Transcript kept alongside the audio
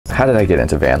How did I get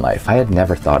into van life? I had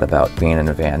never thought about being in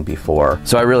a van before.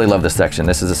 So I really love this section.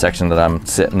 This is a section that I'm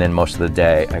sitting in most of the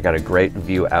day. I got a great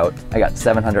view out. I got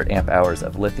 700 amp hours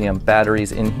of lithium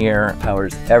batteries in here.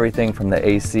 Powers everything from the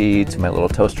AC to my little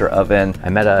toaster oven. I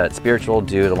met a spiritual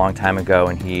dude a long time ago,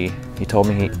 and he told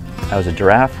me I was a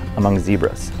giraffe among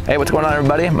zebras. Hey, what's going on,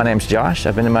 everybody? My name's Josh.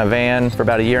 I've been in my van for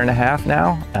about a year and a half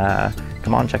now.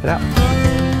 Come on, check it out.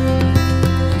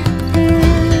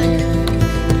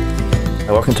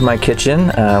 Welcome to my kitchen.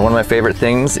 One of my favorite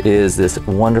things is this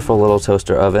wonderful little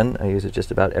toaster oven. I use it just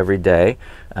about every day.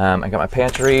 I got my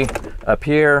pantry up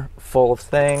here full of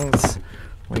things.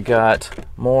 We got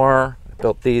more. I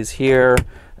built these here.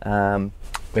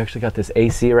 We actually got this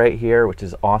AC right here, which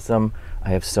is awesome. I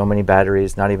have so many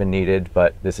batteries, not even needed,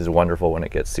 but this is wonderful when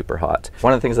it gets super hot.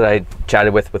 One of the things that I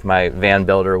chatted with my van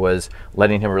builder was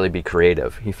letting him really be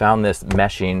creative. He found this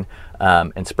meshing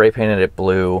and spray painted it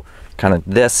blue, kind of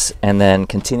this, and then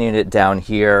continued it down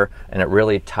here, and it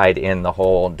really tied in the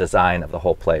whole design of the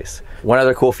whole place. One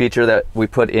other cool feature that we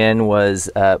put in was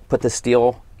put the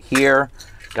steel here,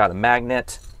 got a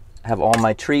magnet, have all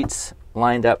my treats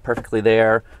lined up perfectly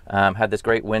there. Had this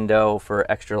great window for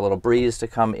extra little breeze to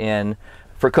come in.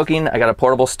 For cooking, I got a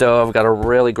portable stove, got a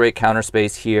really great counter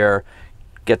space here.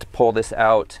 Get to pull this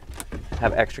out,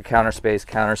 have extra counter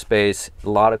space, a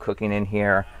lot of cooking in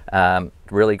here.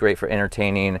 Really great for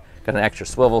entertaining. Got an extra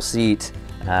swivel seat,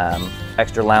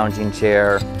 extra lounging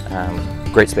chair.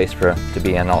 Great space to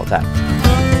be in all the time.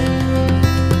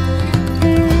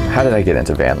 How did I get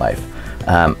into van life?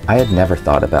 I had never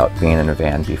thought about being in a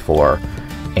van before,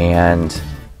 and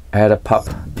I had a pup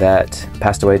that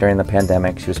passed away during the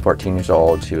pandemic. She was 14 years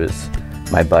old. She was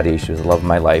my buddy. She was the love of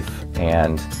my life,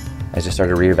 and I just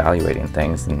started reevaluating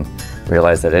things and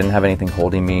realized that I didn't have anything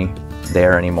holding me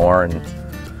there anymore, and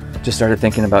just started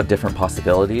thinking about different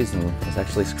possibilities, and was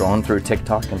actually scrolling through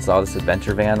TikTok and saw this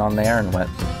adventure van on there and went,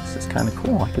 this is kind of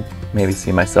cool. I could maybe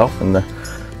see myself, and the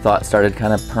thought started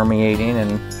kind of permeating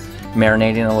and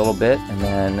marinating a little bit, and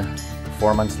then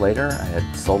 4 months later I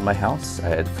had sold my house. I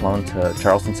had flown to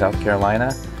Charleston, South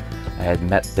Carolina. I had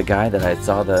met the guy that I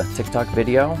saw the TikTok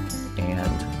video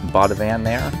and bought a van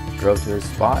there, drove to his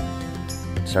spot,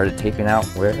 started taping out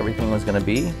where everything was going to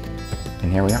be,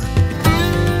 and here we are.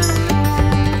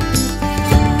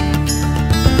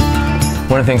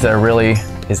 One of the things that really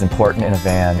is important in a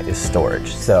van is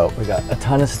storage. So we got a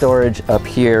ton of storage up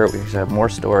here. We should have more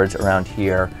storage around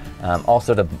here.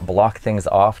 Also to block things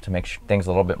off, to make things a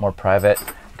little bit more private.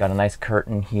 Got a nice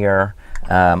curtain here.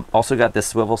 Also got this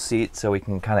swivel seat so we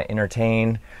can kind of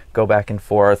entertain, go back and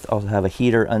forth. Also have a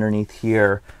heater underneath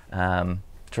here.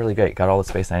 It's really great. Got all the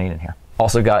space I need in here.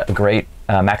 Also got a great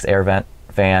max air vent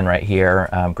fan right here.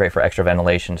 Great for extra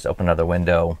ventilation. Just open another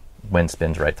window, wind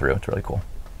spins right through. It's really cool.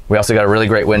 We also got a really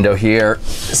great window here.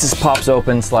 This just pops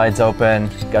open, slides open.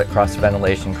 Got cross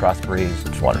ventilation, cross breeze.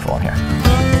 It's wonderful in here.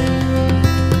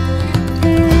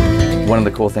 One of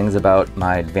the cool things about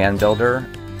my van builder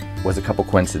was a couple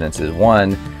coincidences.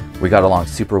 One, we got along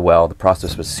super well. The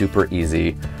process was super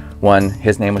easy. One,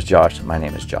 his name was Josh, my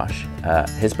name is Josh.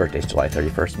 His birthday is July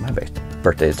 31st, my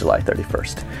birthday is July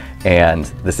 31st. And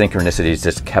the synchronicities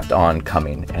just kept on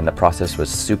coming, and the process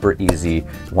was super easy,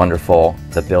 wonderful.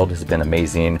 The build has been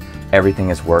amazing. Everything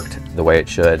has worked the way it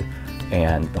should,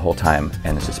 and the whole time,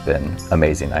 and it's just been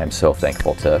amazing. I am so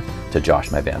thankful to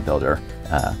Josh, my van builder.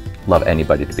 Love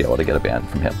anybody to be able to get a van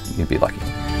from him. You'd be lucky.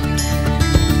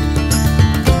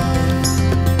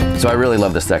 So I really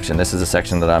love this section. This is a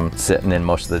section that I'm sitting in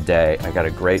most of the day. I got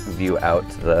a great view out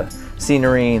to the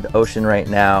scenery, the ocean right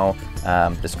now.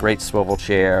 This great swivel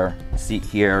chair, seat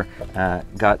here.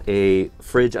 Got a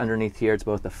fridge underneath here. It's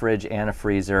both a fridge and a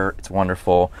freezer. It's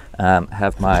wonderful.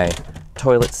 Have my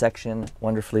toilet section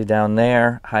wonderfully down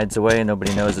there. Hides away,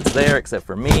 nobody knows it's there except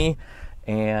for me.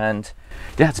 And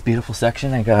yeah, it's a beautiful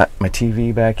section. I got my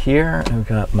TV back here. I've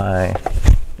got my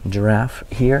giraffe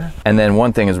here. And then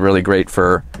one thing is really great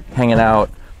for hanging out,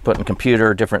 putting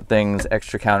computer, different things.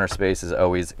 Extra counter space is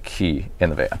always key in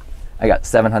the van. I got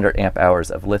 700 amp hours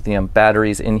of lithium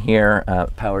batteries in here.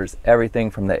 Powers everything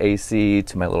from the AC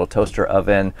to my little toaster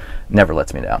oven. Never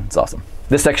lets me down. It's awesome.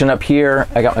 This section up here,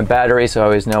 I got my battery, so I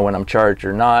always know when I'm charged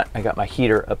or not. I got my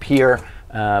heater up here.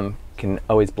 Can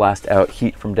always blast out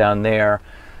heat from down there.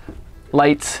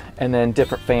 Lights, and then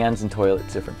different fans and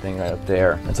toilets, different thing right up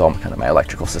there. That's all kind of my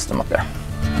electrical system up there.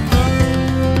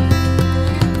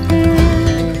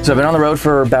 So I've been on the road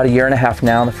for about a year and a half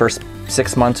now. The first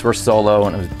 6 months were solo,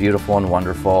 and it was beautiful and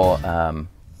wonderful.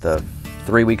 The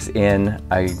 3 weeks in,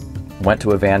 I went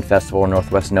to a van festival,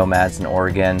 Northwest Nomads in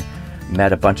Oregon,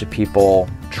 met a bunch of people,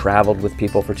 traveled with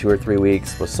people for 2 or 3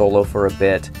 weeks, was solo for a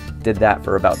bit, did that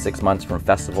for about 6 months from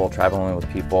festival, traveling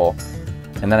with people.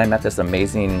 And then I met this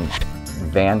amazing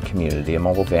van community, a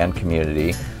mobile van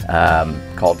community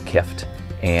called Kift.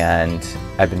 And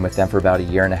I've been with them for about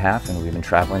 1.5 years, and we've been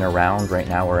traveling around. Right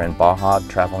now we're in Baja,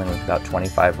 traveling with about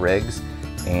 25 rigs,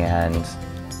 and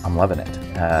I'm loving it.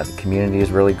 The community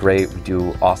is really great. We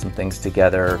do awesome things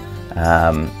together,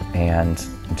 and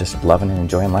I'm just loving and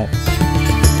enjoying life.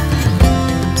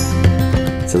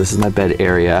 So this is my bed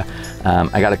area.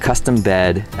 I got a custom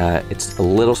bed. It's a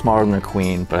little smaller than a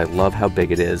queen, but I love how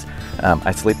big it is.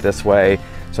 I sleep this way,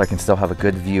 so I can still have a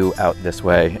good view out this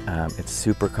way. It's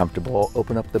super comfortable.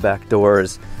 Open up the back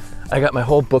doors. I got my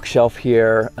whole bookshelf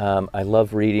here. I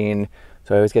love reading,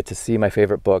 so I always get to see my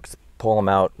favorite books, pull them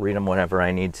out, read them whenever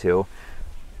I need to.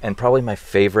 And probably my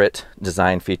favorite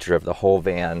design feature of the whole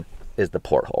van is the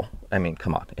porthole. I mean,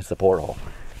 come on, it's the porthole.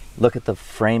 Look at the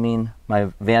framing my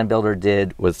van builder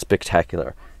did, was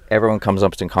spectacular. Everyone comes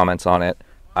up and comments on it.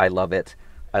 I love it.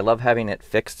 I love having it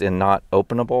fixed and not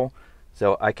openable,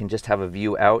 so I can just have a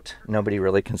view out. Nobody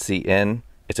really can see in.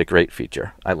 It's a great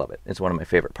feature. I love it. It's one of my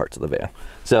favorite parts of the van.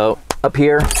 So up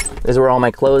here is where all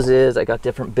my clothes is. I got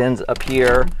different bins up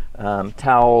here,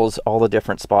 towels, all the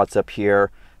different spots up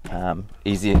here.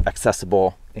 Easy,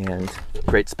 accessible, and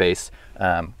great space.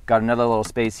 Got another little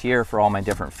space here for all my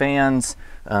different fans.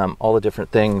 All the different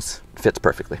things, fits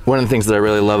perfectly. One of the things that I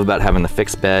really love about having the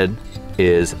fixed bed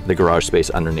is the garage space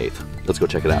underneath. Let's go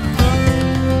check it out.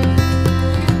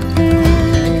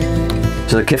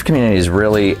 So the Kift community is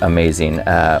really amazing.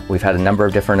 We've had a number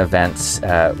of different events.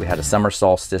 We had a summer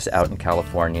solstice out in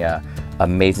California.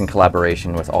 Amazing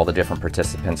collaboration with all the different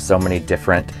participants. So many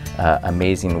different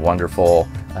amazing, wonderful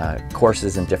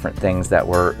courses and different things that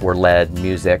were led,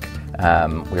 music.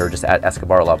 We were just at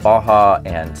Escobar La Baja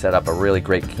and set up a really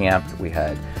great camp. We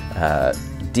had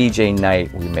DJ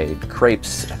night. We made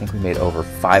crepes. I think we made over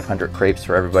 500 crepes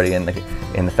for everybody in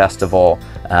the festival.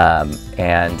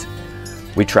 And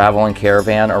we travel in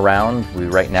caravan around.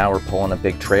 Right now we're pulling a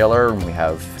big trailer, and we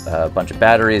have a bunch of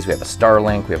batteries, we have a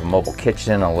Starlink, we have a mobile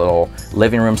kitchen, a little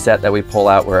living room set that we pull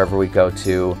out wherever we go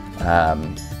to.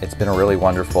 It's been a really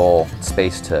wonderful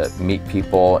space to meet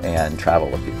people and travel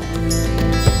with people.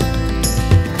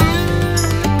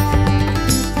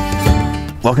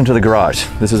 Welcome to the garage.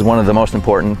 This is one of the most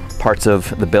important parts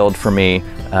of the build for me.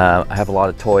 I have a lot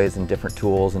of toys and different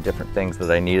tools and different things that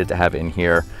I needed to have in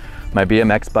here. My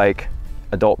BMX bike,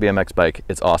 adult BMX bike,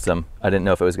 it's awesome. I didn't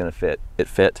know if it was gonna fit. It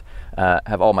fit.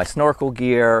 Have all my snorkel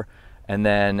gear, and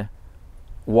then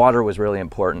water was really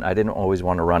important. I didn't always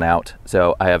want to run out.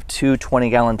 So I have 2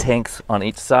 20-gallon tanks on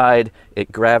each side.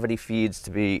 It gravity feeds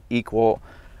to be equal.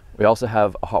 We also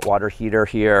have a hot water heater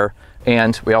here,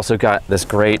 and we also got this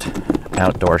great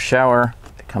outdoor shower.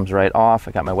 It comes right off.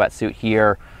 I got my wetsuit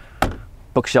here.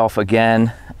 Bookshelf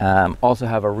again. Also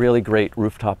have a really great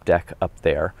rooftop deck up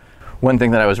there. One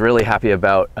thing that I was really happy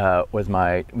about was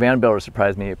my van builder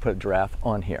surprised me. He put a giraffe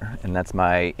on here, and that's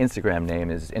my Instagram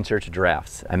name, is In Search of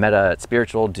Giraffes. I met a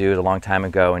spiritual dude a long time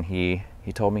ago, and he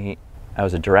told me I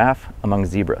was a giraffe among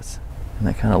zebras. And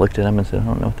I kind of looked at him and said, I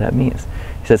don't know what that means.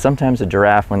 He said sometimes a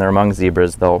giraffe, when they're among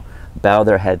zebras, they'll bow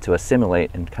their head to assimilate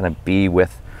and kind of be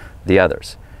with the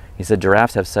others. He said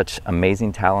giraffes have such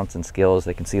amazing talents and skills.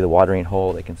 They can see the watering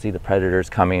hole, they can see the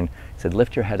predators coming. He said,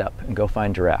 lift your head up and go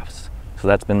find giraffes. So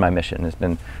that's been my mission. It's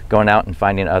been going out and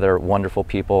finding other wonderful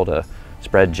people to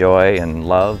spread joy and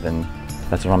love, and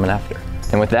that's what I'm after.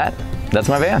 And with that, that's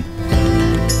my van.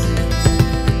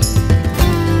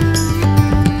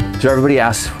 So everybody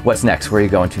asks, what's next? Where are you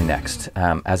going to next?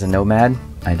 As a nomad,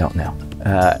 I don't know.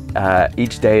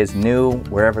 Each day is new.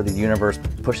 Wherever the universe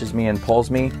pushes me and pulls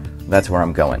me, that's where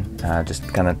I'm going. Just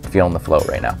kind of feeling the flow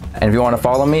right now. And if you want to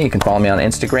follow me, you can follow me on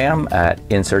Instagram at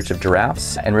In Search of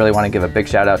Giraffes. And really want to give a big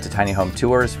shout out to Tiny Home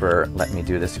Tours for letting me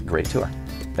do this great tour.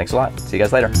 Thanks a lot. See you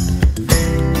guys later.